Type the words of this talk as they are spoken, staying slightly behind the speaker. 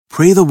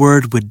Pray the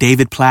Word with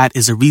David Platt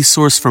is a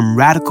resource from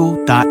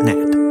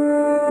radical.net.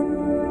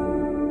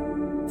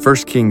 1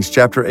 Kings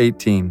chapter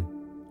 18,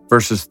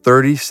 verses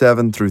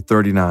 37 through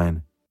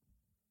 39.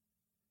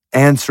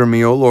 Answer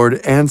me, O Lord,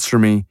 answer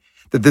me,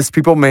 that this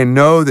people may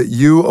know that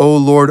you, O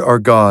Lord, are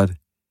God,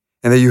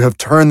 and that you have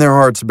turned their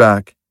hearts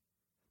back.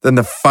 Then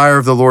the fire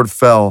of the Lord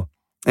fell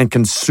and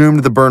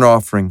consumed the burnt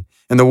offering,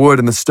 and the wood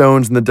and the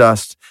stones and the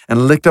dust,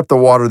 and licked up the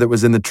water that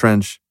was in the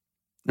trench.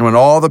 And when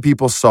all the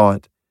people saw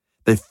it,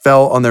 they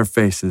fell on their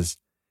faces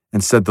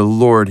and said, "The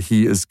Lord,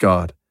 He is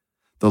God.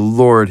 The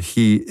Lord,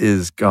 He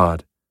is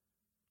God."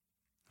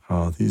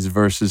 Oh, these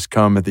verses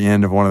come at the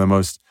end of one of the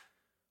most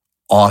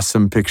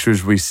awesome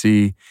pictures we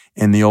see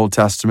in the Old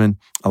Testament.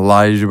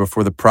 Elijah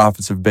before the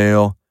prophets of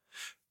Baal,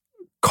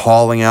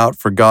 calling out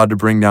for God to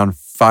bring down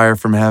fire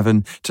from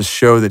heaven to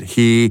show that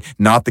He,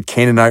 not the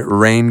Canaanite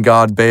rain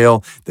god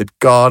Baal, that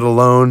God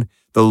alone,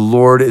 the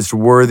Lord, is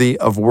worthy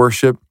of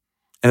worship.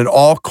 And it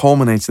all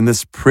culminates in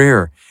this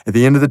prayer at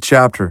the end of the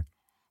chapter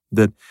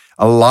that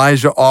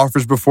Elijah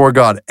offers before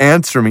God,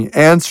 answer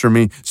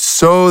me,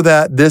 so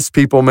that this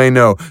people may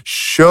know.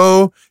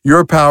 Show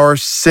your power,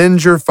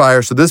 send your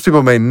fire, so this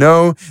people may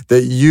know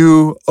that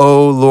you,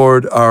 O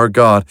Lord, are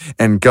God.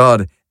 And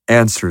God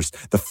answers.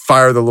 The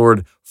fire of the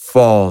Lord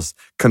falls,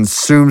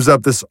 consumes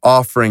up this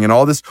offering and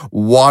all this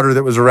water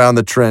that was around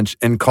the trench,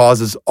 and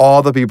causes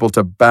all the people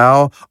to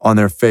bow on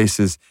their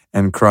faces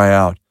and cry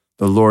out,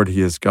 "The Lord,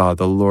 He is God.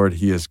 The Lord,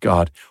 He is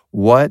God."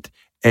 What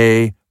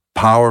a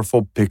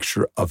powerful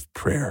picture of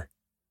prayer,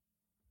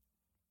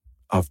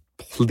 of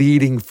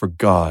pleading for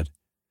God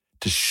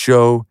to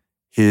show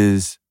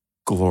His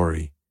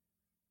glory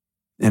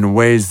in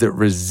ways that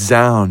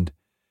resound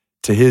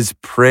to His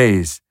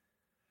praise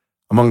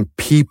among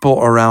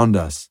people around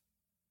us,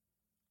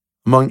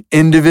 among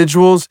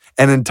individuals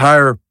and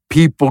entire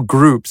people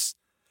groups.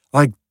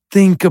 Like,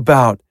 think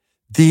about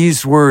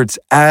these words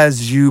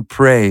as you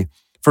pray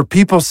for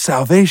people's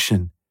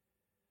salvation.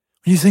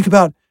 When you think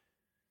about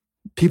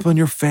people in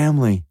your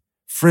family,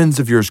 friends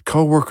of yours,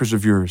 co-workers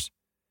of yours,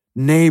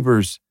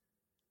 neighbors,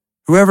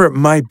 whoever it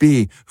might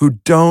be, who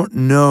don't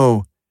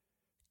know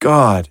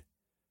God,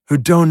 who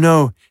don't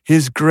know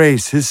His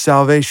grace, His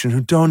salvation,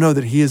 who don't know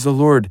that He is the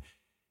Lord.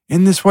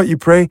 Isn't this what you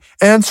pray?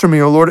 Answer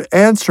me, O Lord,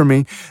 answer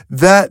me,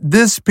 that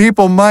this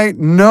people might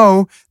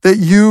know that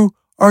you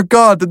are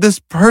God, that this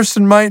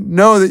person might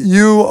know that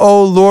you,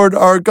 O Lord,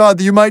 are God,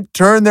 that you might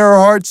turn their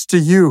hearts to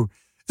you.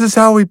 This is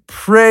how we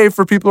pray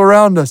for people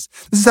around us.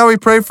 This is how we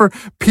pray for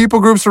people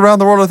groups around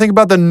the world. I think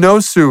about the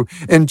Nosu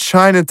in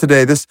China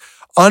today, this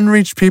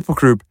unreached people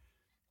group.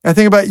 I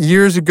think about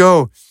years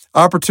ago,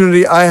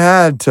 opportunity I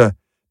had to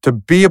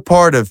be a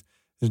part of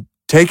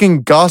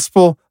taking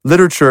gospel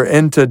literature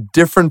into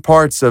different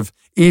parts of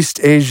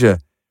East Asia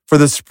for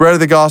the spread of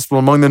the gospel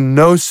among the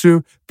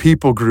Nosu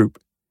people group.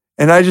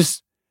 And I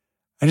just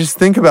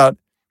think about,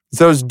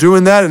 as I was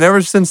doing that, and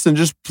ever since then,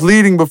 just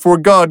pleading before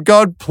God,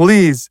 God,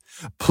 please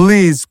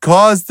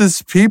cause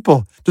this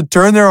people to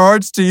turn their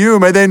hearts to you.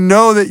 May they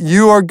know that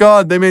you are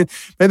God. May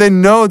they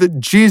know that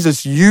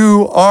Jesus,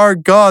 you are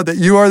God, that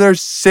you are their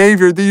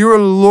Savior, that you are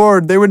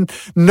Lord. They would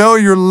know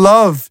your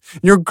love,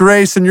 your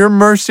grace, and your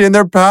mercy and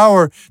their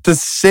power to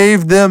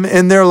save them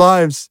in their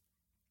lives.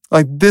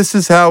 Like, this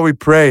is how we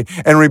pray.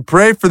 And we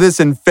pray for this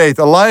in faith.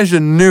 Elijah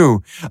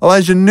knew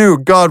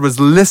God was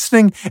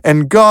listening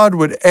and God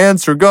would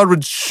answer. God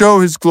would show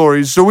His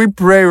glory. So we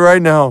pray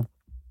right now.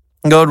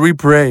 God, we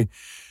pray.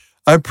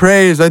 I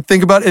pray as I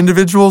think about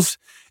individuals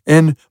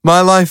in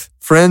my life,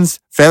 friends,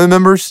 family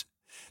members,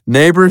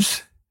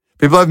 neighbors,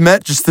 people I've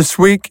met just this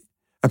week.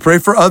 I pray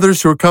for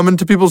others who are coming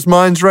to people's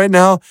minds right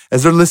now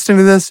as they're listening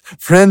to this.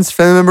 Friends,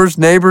 family members,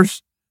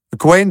 neighbors,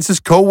 acquaintances,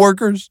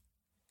 co-workers.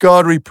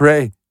 God, we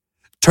pray.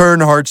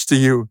 Turn hearts to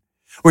you.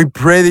 We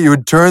pray that you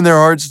would turn their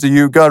hearts to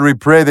you. God, we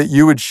pray that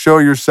you would show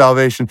your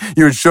salvation.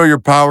 You would show your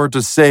power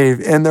to save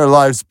in their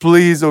lives.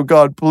 Please, oh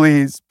God,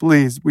 please,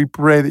 we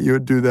pray that you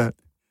would do that.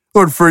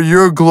 Lord, for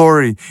your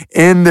glory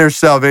in their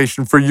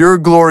salvation, for your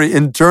glory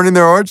in turning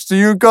their hearts to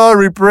you, God,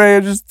 we pray.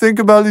 And just think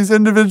about these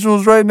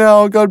individuals right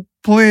now. God,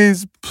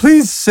 please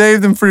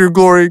save them for your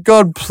glory.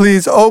 God,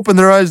 please open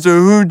their eyes to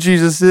who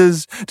Jesus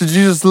is, to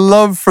Jesus'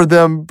 love for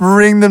them.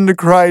 Bring them to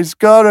Christ.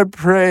 God, I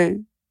pray.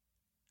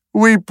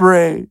 We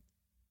pray.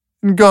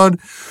 And God,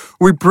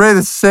 we pray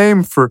the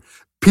same for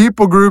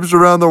people groups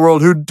around the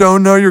world who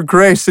don't know your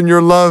grace and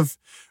your love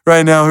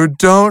right now, who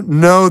don't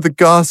know the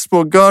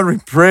gospel. God, we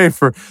pray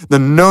for the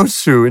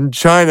Nosu in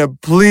China.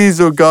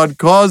 Please, oh God,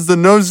 cause the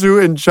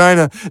Nosu in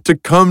China to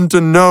come to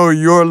know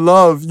your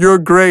love, your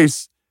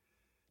grace.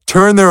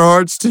 Turn their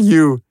hearts to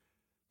you.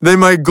 They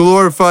might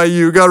glorify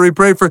you. God, we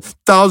pray for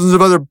thousands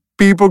of other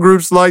people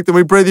groups like them.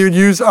 We pray that you would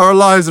use our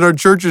lives and our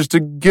churches to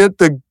get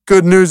the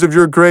good news of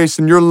your grace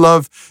and your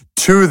love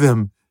to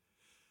them.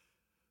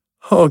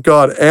 Oh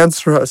God,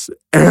 answer us,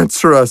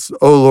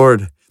 oh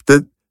Lord,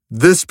 that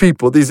this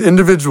people, these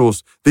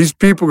individuals, these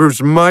people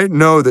groups might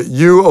know that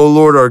you, oh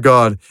Lord, are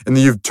God, and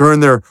that you've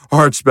turned their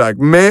hearts back.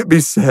 May it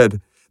be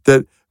said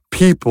that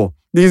people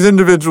these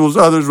individuals,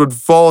 others would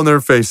fall on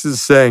their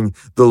faces saying,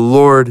 the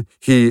Lord,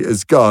 He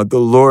is God. The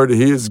Lord,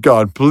 He is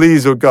God.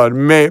 Please, oh God,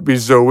 may it be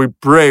so. We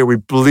pray, we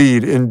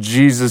plead in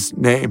Jesus'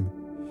 name.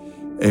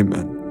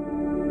 Amen.